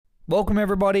Welcome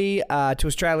everybody to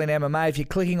Australian MMA. If you're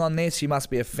clicking on this, you must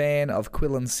be a fan of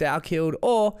Quillan Salkilld,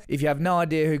 or if you have no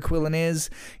idea who Quillan is,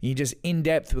 you're just in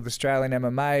depth with Australian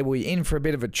MMA. Well, you're in for a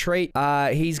bit of a treat.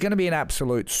 He's going to be an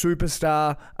absolute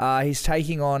superstar. He's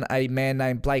taking on a man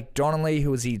named Blake Donnelly,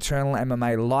 who is the Eternal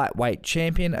MMA lightweight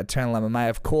champion. Eternal MMA,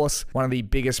 of course, one of the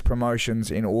biggest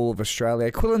promotions in all of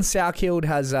Australia. Quillan Salkilld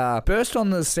has burst on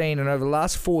the scene, and over the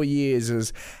last 4 years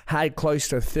has had close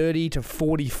to 30 to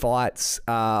 40 fights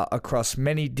across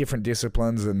many different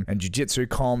disciplines and jiu-jitsu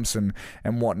comps and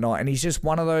whatnot. And he's just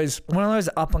one of those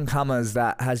up-and-comers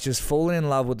that has just fallen in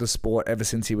love with the sport ever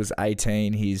since he was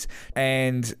 18. He's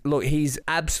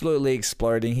absolutely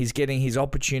exploding. He's getting his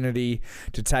opportunity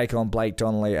to take on Blake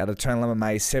Donnelly at Eternal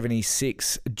MMA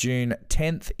 76 June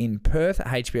 10th in Perth at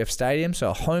HBF Stadium. So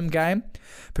a home game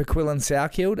for Quillan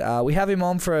Salkilld. We have him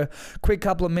on for a quick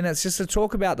couple of minutes just to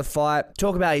talk about the fight,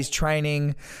 talk about his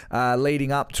training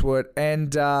leading up to it,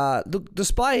 and look,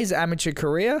 despite his amateur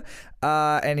career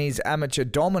and his amateur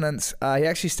dominance, he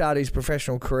actually started his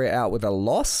professional career out with a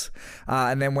loss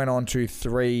and then went on to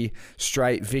 3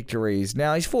 straight victories.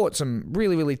 Now, he's fought some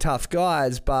really, really tough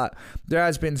guys, but there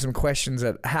has been some questions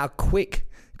at how quick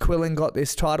Quillan got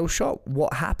this title shot,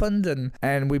 what happened,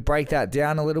 and we break that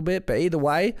down a little bit. But either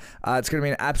way, it's going to be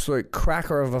an absolute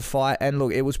cracker of a fight. And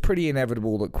look, it was pretty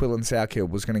inevitable that Quillan Salkilld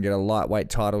was going to get a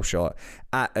lightweight title shot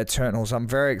at Eternal. So I'm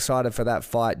very excited for that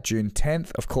fight June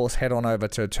 10th. Of course, head on over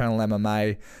to Eternal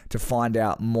MMA to find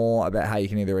out more about how you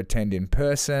can either attend in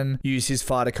person, use his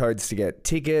fighter codes to get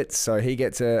tickets so he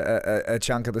gets a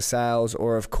chunk of the sales,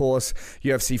 or of course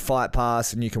UFC Fight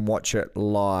Pass and you can watch it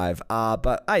live.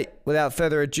 But hey, without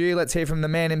further ado, let's hear from the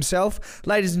man himself.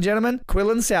 Ladies and gentlemen,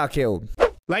 Quillan Salkilld.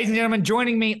 Ladies and gentlemen,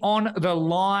 joining me on the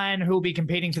line, who will be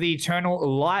competing for the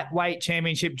Eternal Lightweight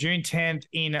Championship June 10th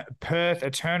in Perth,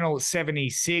 Eternal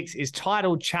 76, is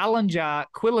title challenger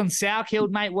Quillan Salkilld.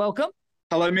 Mate, welcome.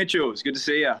 Hello, Mitchell. It's good to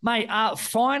see you. Mate,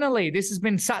 finally, this has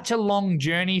been such a long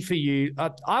journey for you.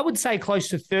 I would say close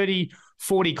to 30,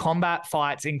 40 combat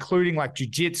fights, including like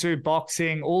jiu-jitsu,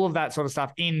 boxing, all of that sort of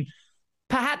stuff in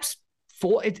perhaps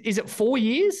 4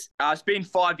 years? It's been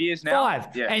 5 years now.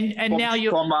 5. Yeah. And now you're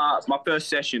from my first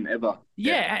session ever.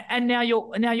 Yeah, and now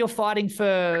you're fighting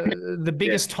for the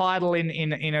biggest title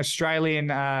in Australian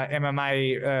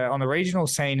MMA on the regional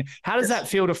scene. How does that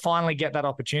feel to finally get that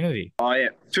opportunity? Oh yeah,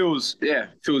 feels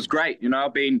great. You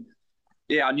know,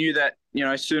 I knew that, you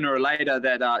know, sooner or later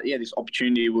that this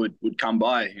opportunity would come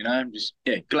by. You know, just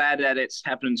glad that it's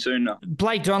happening sooner.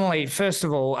 Blake Donnelly, first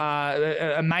of all,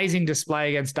 amazing display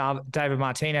against David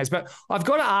Martinez. But I've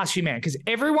got to ask you, man, because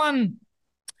everyone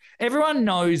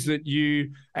knows that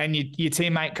you and your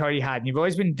teammate Cody Haddon, you've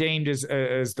always been deemed as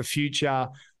the future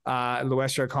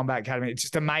Luestro Combat Academy. It's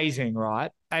just amazing,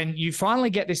 right? And you finally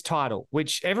get this title,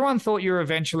 which everyone thought you were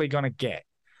eventually going to get.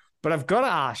 But I've got to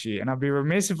ask you, and I'd be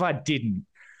remiss if I didn't,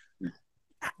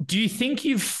 do you think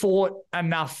you've fought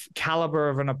enough caliber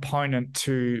of an opponent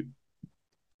to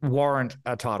warrant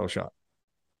a title shot?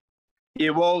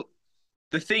 Yeah, well,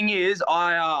 the thing is,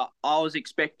 I was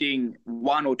expecting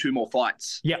 1 or 2 more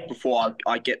fights before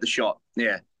I get the shot.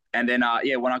 Yeah. And then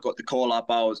when I got the call up,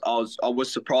 I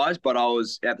was surprised, but I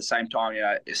was at the same time, you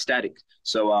know, ecstatic.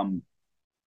 So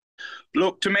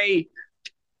look, to me,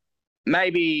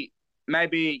 maybe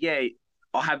I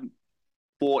haven't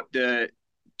fought the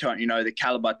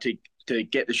caliber to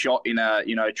get the shot in a,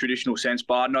 you know, traditional sense,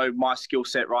 but I know my skill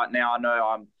set right now. I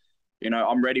know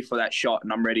I'm ready for that shot,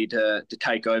 and I'm ready to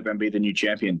take over and be the new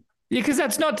champion. Yeah, because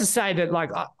that's not to say that, like,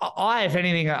 I if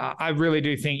anything, I really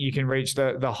do think you can reach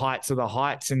the heights of the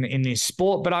heights in this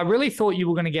sport. But I really thought you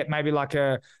were going to get maybe like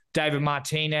a David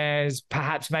Martinez,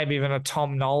 perhaps maybe even a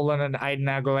Tom Nolan and Aiden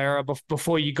Aguilera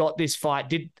before you got this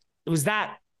fight. Was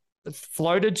that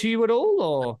floated to you at all,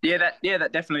 or? Yeah, that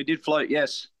definitely did float.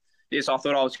 Yes, I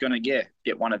thought I was going to get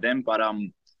one of them, but I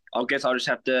guess I'll just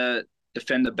have to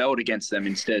defend the belt against them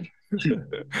instead.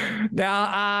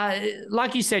 Now,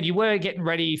 like you said, you were getting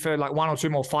ready for like 1 or 2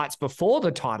 more fights before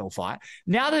the title fight.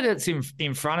 Now that it's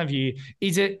in front of you,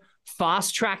 is it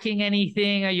fast tracking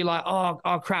anything? Are you like,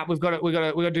 oh crap, we've got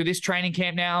to do this training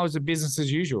camp now? Is it business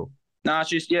as usual? No,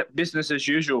 it's just, business as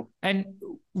usual. And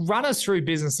run us through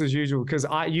business as usual, because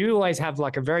you always have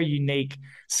like a very unique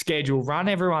schedule. Run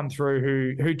everyone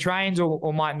through who trains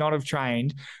or might not have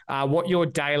trained, what your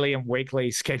daily and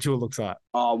weekly schedule looks like.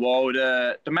 Oh, well,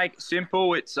 to make it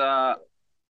simple, it's, I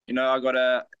got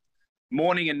a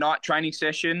morning and night training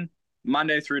session,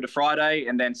 Monday through to Friday,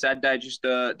 and then Saturday just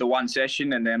the one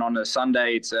session, and then on a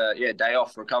Sunday it's day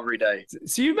off, recovery day.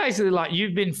 So you basically, like,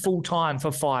 you've been full-time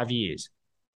for 5 years.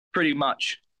 Pretty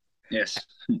much. Yes.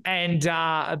 And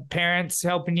parents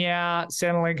helping you out,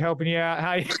 Centrelink helping you out.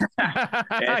 How you...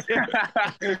 Yes.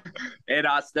 And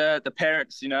us, the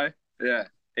parents, yeah,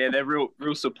 they're real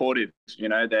supportive.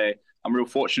 I'm real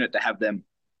fortunate to have them.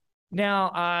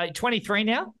 Now, 23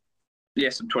 now?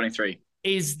 Yes, I'm 23.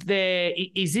 Is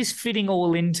this fitting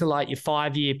all into like your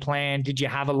 5-year plan? Did you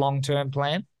have a long-term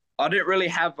plan? I didn't really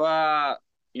have, like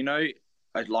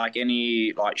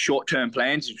any like short-term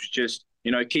plans. It was just,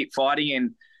 keep fighting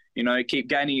and, keep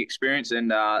gaining experience. And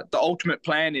the ultimate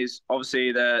plan is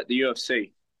obviously the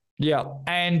UFC. Yeah.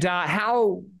 And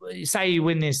how, say you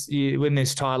win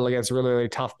this title against a really, really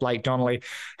tough Blake Donnelly,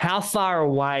 how far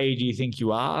away do you think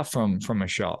you are from a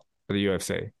shot for the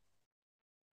UFC?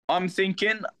 I'm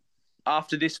thinking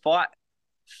after this fight,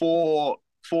 four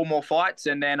more fights,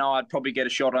 and then I'd probably get a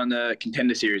shot on the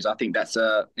Contender Series. I think that's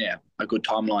a good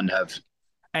timeline to have.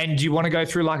 And do you want to go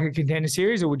through like a Contender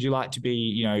Series, or would you like to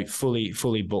be,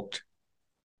 fully booked?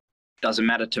 Doesn't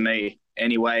matter to me.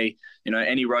 Anyway,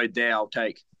 any road there I'll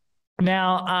take.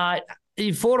 Now,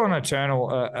 you fought on Eternal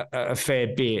a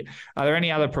fair bit. Are there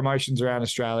any other promotions around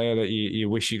Australia that you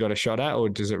wish you got a shot at, or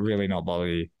does it really not bother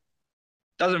you?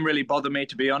 Doesn't really bother me,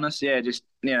 to be honest. Yeah, just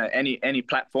any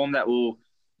platform that will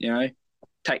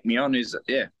take me on is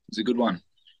a good one.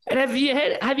 And have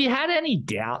you had any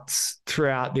doubts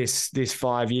throughout this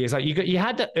 5 years? Like you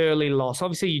had the early loss.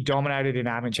 Obviously, you dominated in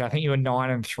amateur. I think you were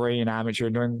 9-3 in amateur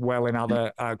and doing well in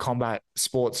other combat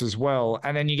sports as well.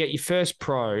 And then you get your first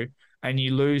pro and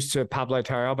you lose to Pablo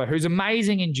Torrealba, who's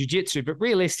amazing in jiu-jitsu, but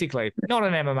realistically, not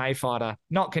an MMA fighter,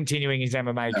 not continuing his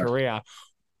MMA career.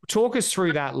 Talk us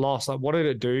through that loss. Like, what did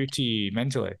it do to you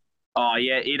mentally? Oh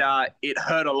yeah, it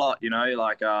hurt a lot.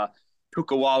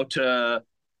 Took a while to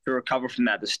recover from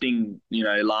that. The sting,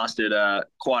 lasted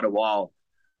quite a while.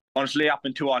 Honestly, up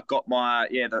until I got my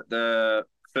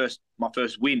first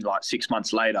win like 6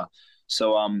 months later.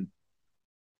 So I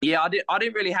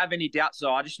didn't really have any doubts.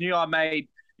 So I just knew I made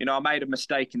a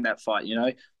mistake in that fight.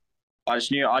 I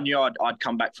knew I'd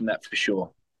come back from that for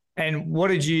sure. And what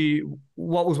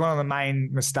was one of the main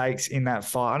mistakes in that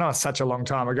fight? I know it's such a long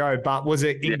time ago, but was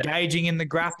it engaging in the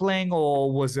grappling,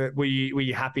 or were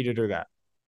you happy to do that?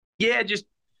 Yeah, just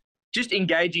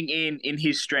engaging in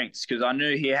his strengths, because I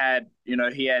knew he had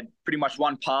pretty much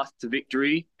one path to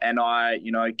victory, and I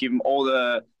give him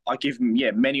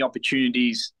many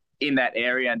opportunities in that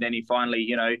area, and then he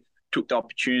finally took the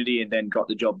opportunity and then got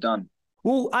the job done.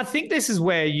 Well, I think this is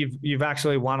where you've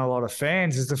actually won a lot of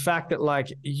fans, is the fact that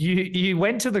like you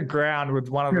went to the ground with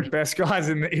one of the best guys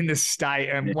in the state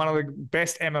and one of the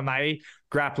best MMA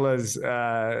grapplers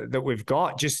that we've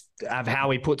got, just of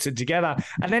how he puts it together.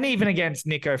 And then even against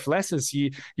Nico Flesis,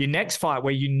 your next fight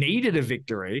where you needed a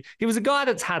victory, he was a guy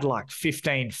that's had like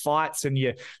 15 fights and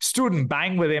you stood and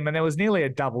banged with him and there was nearly a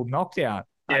double knockdown.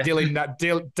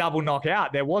 Double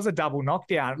knockout. There was a double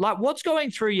knockdown. Like, what's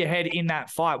going through your head in that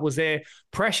fight? Was there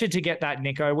pressure to get that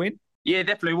Nico win? Yeah,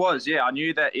 definitely was. Yeah, I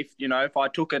knew that if I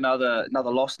took another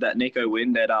loss to that Nico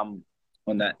win, that on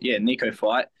that Nico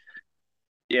fight,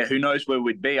 who knows where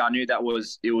we'd be. I knew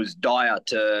it was dire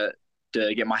to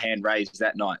get my hand raised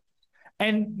that night.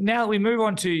 And now we move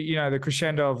on to, the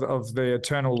crescendo of the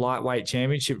Eternal Lightweight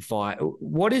Championship fight.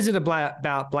 What is it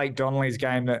about Blake Donnelly's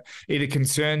game that either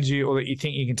concerns you or that you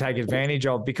think you can take advantage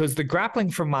of? Because the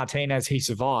grappling from Martinez, he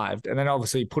survived, and then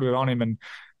obviously put it on him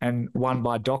and won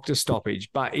by doctor stoppage.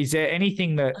 But is there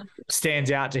anything that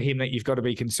stands out to him that you've got to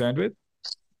be concerned with?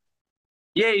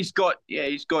 Yeah, he's got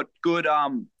good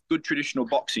traditional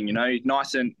boxing. He's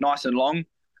nice and long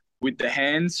with the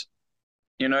hands.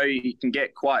 He can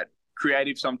get quite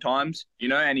creative sometimes,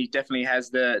 and he definitely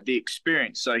has the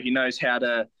experience, so he knows how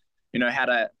to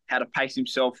pace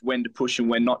himself, when to push and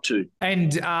when not to.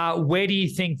 And where do you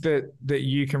think that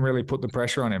you can really put the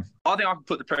pressure on him? I think I can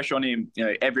put the pressure on him,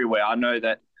 everywhere. I know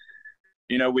that,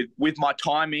 with my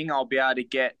timing, I'll be able to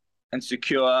get and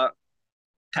secure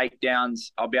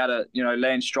takedowns. I'll be able to,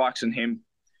 land strikes on him.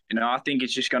 I think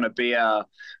it's just going to be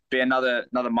another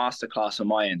masterclass on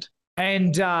my end.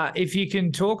 And if you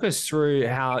can talk us through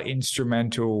how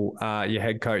instrumental your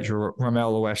head coach,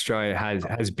 Rommel Australia,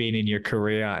 has been in your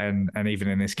career and even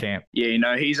in this camp.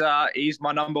 Yeah, he's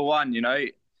my number one.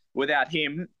 Without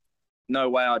him, no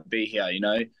way I'd be here.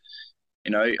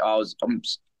 I'm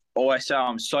always say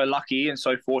I'm so lucky and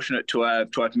so fortunate to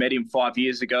have met him 5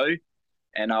 years ago,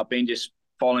 and I've been just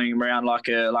following him around like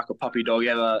a puppy dog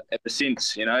ever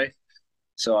since.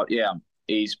 So yeah,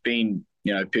 he's been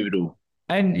pivotal.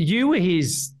 And you were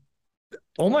his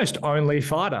almost only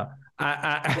fighter.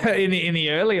 in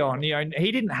the early on.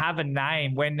 He didn't have a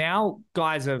name. When now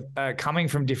guys are coming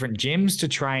from different gyms to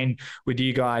train with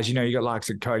you guys. You got likes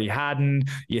of Cody Haddon,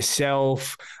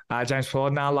 yourself, James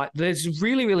Plodner. Like, there's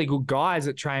really, really good guys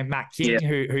that train. Matt King,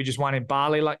 who just won in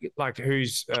Bali, like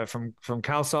who's from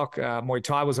Kalsok. Muay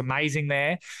Thai was amazing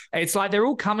there. It's like they're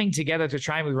all coming together to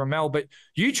train with Ramel. But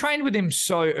you trained with him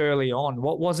so early on.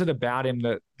 What was it about him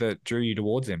that drew you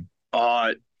towards him?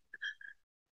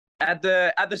 At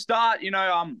the start,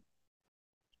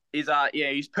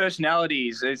 his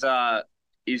personality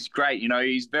is great.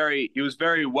 He was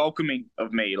very welcoming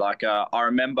of me. Like, I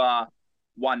remember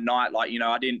one night, like,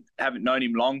 I haven't known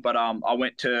him long, but I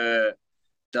went to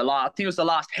I think it was the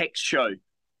last Hex show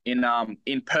in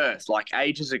Perth, like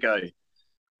ages ago.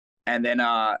 And then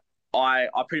I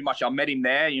pretty much met him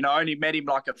there. I only met him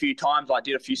like a few times. I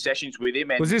did a few sessions with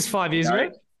him. And, was this 5 years ago?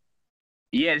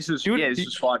 Yeah, this was 5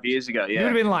 years ago. Yeah,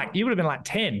 you would have been like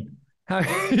 10.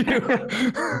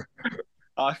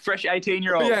 Fresh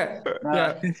 18-year-old. Yeah.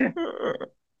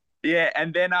 Yeah,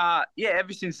 and then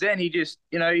ever since then he just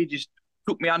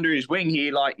took me under his wing.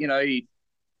 He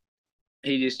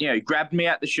just grabbed me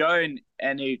at the show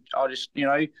and I just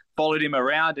followed him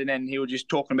around, and then he was just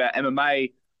talking about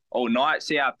MMA all night.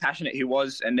 See how passionate he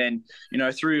was, and then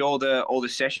through all the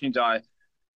sessions I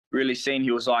really seen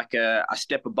he was like a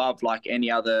step above like any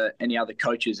other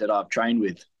coaches that I've trained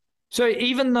with. So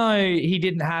even though he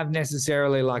didn't have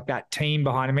necessarily like that team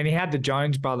behind him, and he had the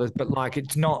Jones brothers, but like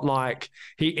it's not like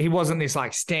he wasn't this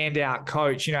like standout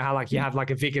coach. You know how like you have like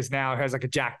a Vickers now who has like a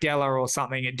Jack Della or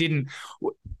something. It didn't.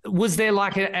 Was there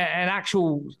like an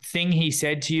actual thing he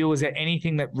said to you? Was there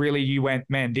anything that really you went,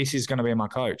 man, this is going to be my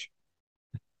coach?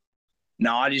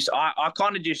 No, I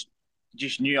kind of just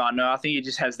knew. I know. I think he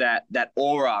just has that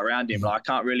aura around him. Like, I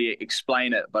can't really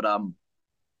explain it, but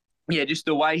just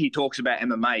the way he talks about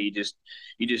MMA, you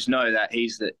just know that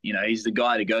he's the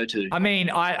guy to go to. I mean,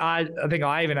 I think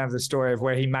I even have the story of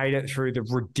where he made it through the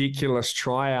ridiculous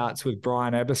tryouts with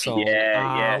Brian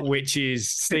Ebersol, which is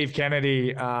Steve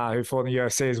Kennedy, who fought in the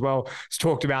UFC as well, has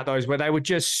talked about those where they were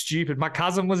just stupid. My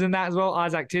cousin was in that as well,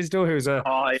 Isaac Tisdale, who's a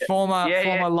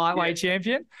former lightweight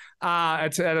champion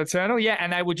at Eternal. Yeah,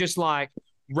 and they were just like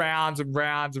rounds and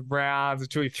rounds and rounds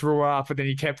until he threw up, and then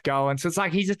he kept going. So it's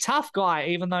like he's a tough guy,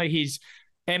 even though his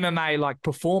MMA like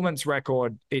performance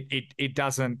record, it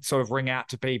doesn't sort of ring out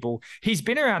to people. He's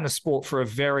been around the sport for a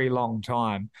very long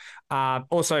time.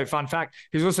 Also, fun fact,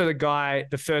 he's also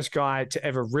the first guy to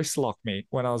ever wrist lock me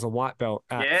when I was a white belt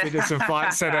at Fitness and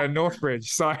Fight Center in Northbridge.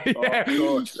 So yeah. Of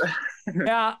course.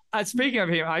 Now, speaking of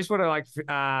him, I just want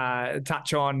to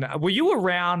touch on, were you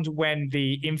around when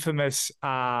the infamous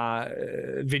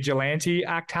Vigilante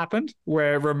Act happened,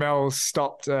 where Ramel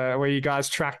stopped, where you guys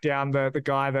tracked down the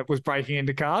guy that was breaking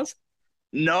into cars?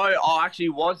 No, I actually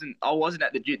wasn't. I wasn't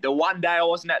at the gym. The one day I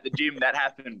wasn't at the gym that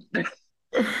happened.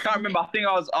 Can't remember. I think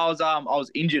I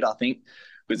was injured, I think,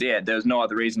 because there was no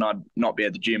other reason I'd not be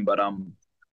at the gym. But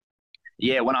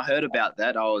when I heard about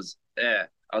that, I was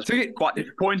quite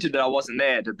disappointed that I wasn't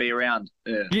there to be around.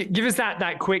 Yeah. Give us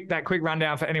that quick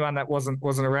rundown for anyone that wasn't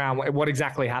around. What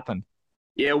exactly happened?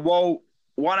 Yeah, well,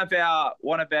 one of our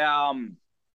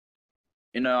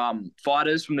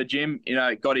fighters from the gym,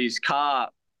 got his car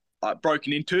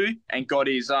broken into and got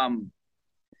his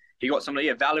he got some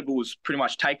valuables pretty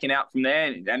much taken out from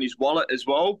there, and his wallet as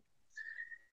well.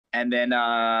 And then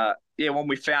when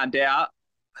we found out,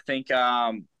 I think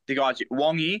the guy's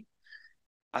Wongy,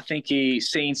 I think he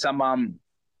seen some on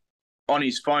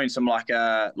his phone, some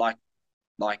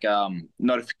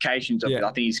notifications of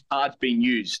I think his card's being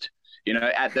used,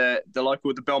 at the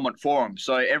Belmont Forum.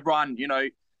 So everyone,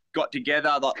 got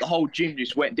together, the whole gym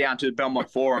just went down to the Belmont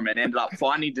Forum and ended up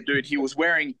finding the dude. He was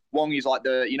wearing Wongy's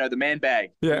the man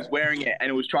bag. Yeah. He was wearing it and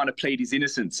it was trying to plead his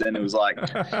innocence, and it was like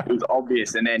it was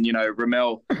obvious. And then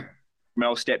Ramel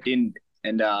stepped in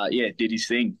and did his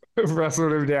thing.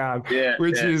 Wrestled him down. Yeah.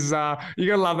 Which is you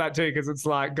gotta love that too, because it's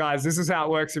like, guys, this is how it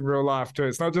works in real life too.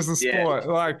 It's not just a sport.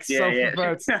 Like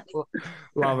self-defense.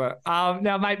 Love it.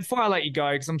 Now, mate, before I let you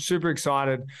go, because I'm super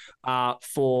excited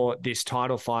for this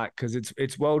title fight, because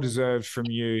it's well deserved from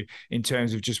you in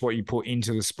terms of just what you put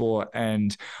into the sport.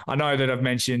 And I know that I've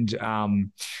mentioned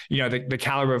the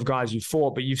caliber of guys you've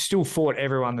fought, but you've still fought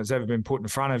everyone that's ever been put in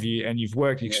front of you, and you've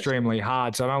worked extremely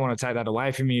hard. So I don't want to take that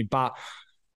away from you, but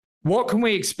what can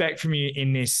we expect from you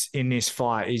in this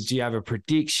fight? Do you have a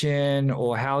prediction,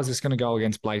 or how is this going to go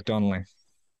against Blake Donnelly?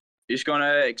 Just going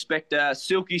to expect a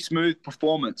silky smooth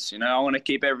performance. I want to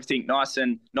keep everything nice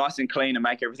and clean and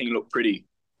make everything look pretty.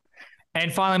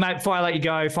 And finally, mate, before I let you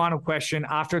go, final question.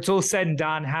 After it's all said and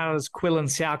done, how does Quillan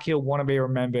Salkilld want to be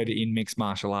remembered in mixed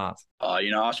martial arts? I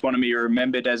just want to be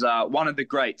remembered as one of the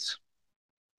greats.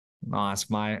 Nice,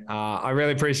 mate. I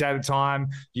really appreciate the time.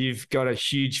 You've got a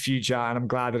huge future, and I'm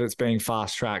glad that it's being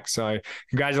fast-tracked. So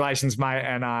congratulations, mate,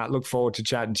 and look forward to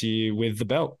chatting to you with the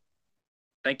belt.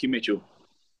 Thank you, Mitchell.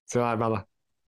 See you later, brother.